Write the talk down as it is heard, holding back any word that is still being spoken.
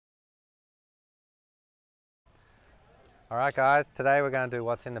Alright guys, today we're going to do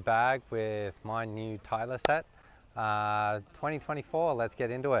what's in the bag with my new Titleist set. 2024, let's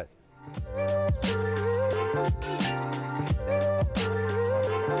get into it.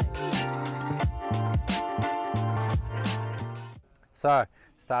 So,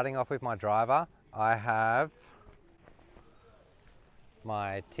 starting off with my driver, I have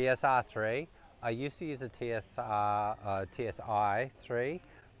my TSR3. I used to use a TSI3,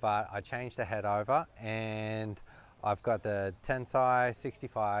 but I changed the head over and I've got the Tensai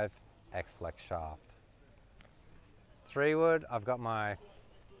 65 X-Flex shaft. 3-wood, I've got my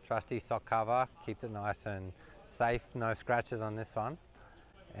trusty stock cover, keeps it nice and safe, no scratches on this one.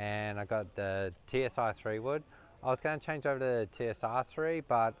 And I got the TSI 3-wood. I was going to change over to TSR3,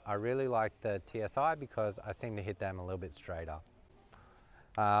 but I really like the TSI because I seem to hit them a little bit straighter.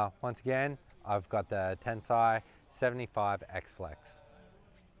 Once again, I've got the Tensai 75 X-Flex.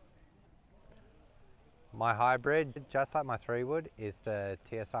 My hybrid, just like my 3-wood, is the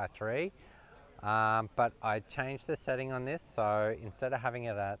TSI 3, but I changed the setting on this, so instead of having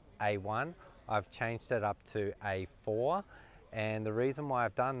it at A1, I've changed it up to A4, and the reason why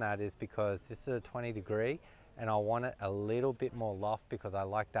I've done that is because this is a 20 degree and I want it a little bit more loft because I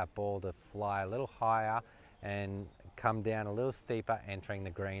like that ball to fly a little higher and come down a little steeper entering the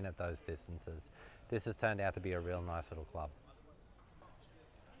green at those distances. This has turned out to be a real nice little club.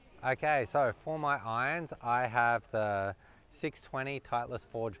 Okay, so for my irons, I have the 620 Titleist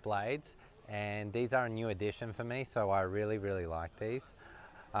Forge blades, and these are a new addition for me, so I really like these.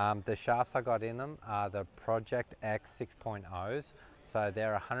 The shafts I got in them are the Project X 6.0s, so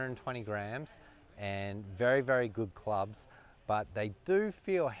they're 120 grams and very good clubs, but they do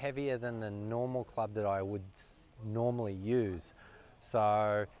feel heavier than the normal club that I would normally use.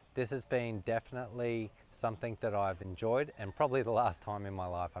 So this has been definitely something that I've enjoyed, and probably the last time in my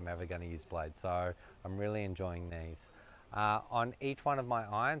life I'm ever going to use blades, so I'm really enjoying these. On each one of my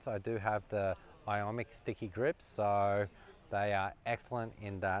irons I do have the Ionic sticky grips, so they are excellent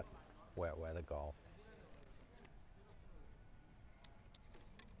in that wet weather golf.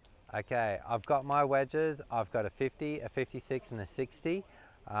 Okay, I've got my wedges. I've got a 50, a 56 and a 60.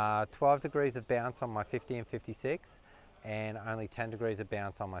 12 degrees of bounce on my 50 and 56 and only 10 degrees of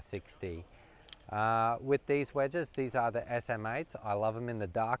bounce on my 60. With these wedges, these are the SM8s. I love them in the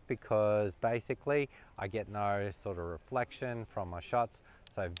dark because basically I get no sort of reflection from my shots,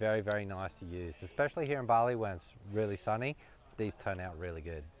 so very nice to use, especially here in Bali when it's really sunny. These turn out really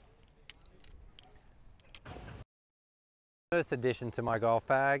good. First addition to my golf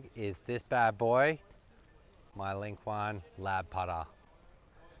bag is this bad boy, my Link 1 Lab Putter.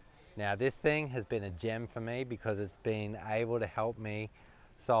 Now this thing has been a gem for me because it's been able to help me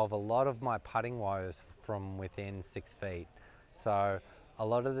solve a lot of my putting woes from within 6 feet. So a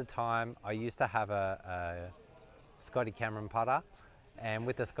lot of the time I used to have a Scotty Cameron putter, and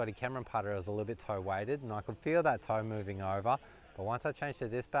with the Scotty Cameron putter it was a little bit toe weighted and I could feel that toe moving over, but once I changed to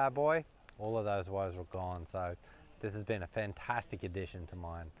this bad boy, all of those woes were gone. So this has been a fantastic addition to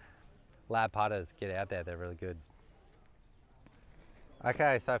mine. Lab putters, get out there, they're really good.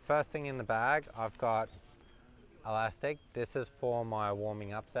 Okay, so first thing in the bag, I've got elastic. This is for my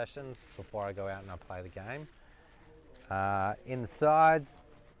warming up sessions before I go out and I play the game. In the sides,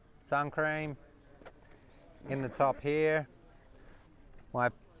 sun cream. In the top here, my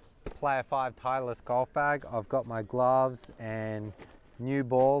Player 5 Titleist golf bag. I've got my gloves and new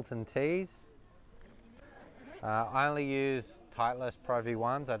balls and tees. I only use Titleist Pro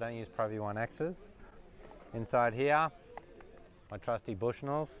V1s, I don't use Pro V1Xs. Inside here, my trusty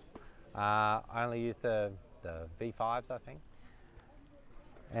Bushnells. I only use the V5s, I think.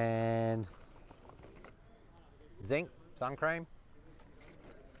 And zinc sun cream.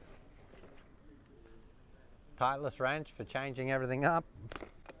 Titleist wrench for changing everything up.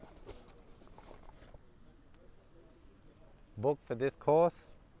 Book for this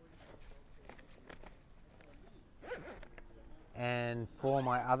course. And for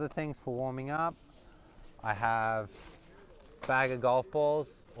my other things for warming up, I have a bag of golf balls.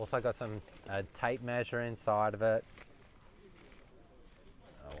 Also got some tape measure inside of it.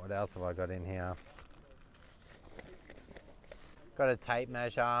 What else have I got in here? Got a tape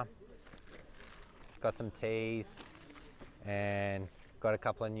measure. Got some tees. And got a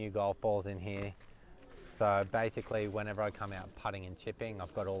couple of new golf balls in here. So basically whenever I come out putting and chipping,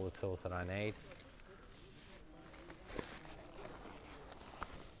 I've got all the tools that I need.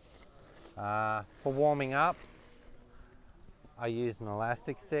 For warming up, I use an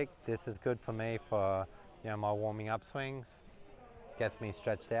elastic stick. This is good for me for, my warming up swings. Gets me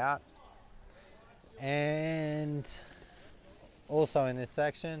stretched out. And also in this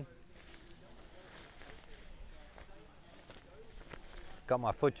section, Got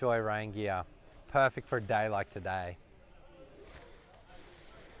my FootJoy rain gear. Perfect for a day like today.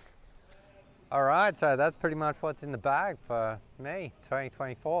 All right, so that's pretty much what's in the bag for me,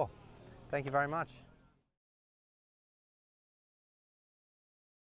 2024. Thank you very much.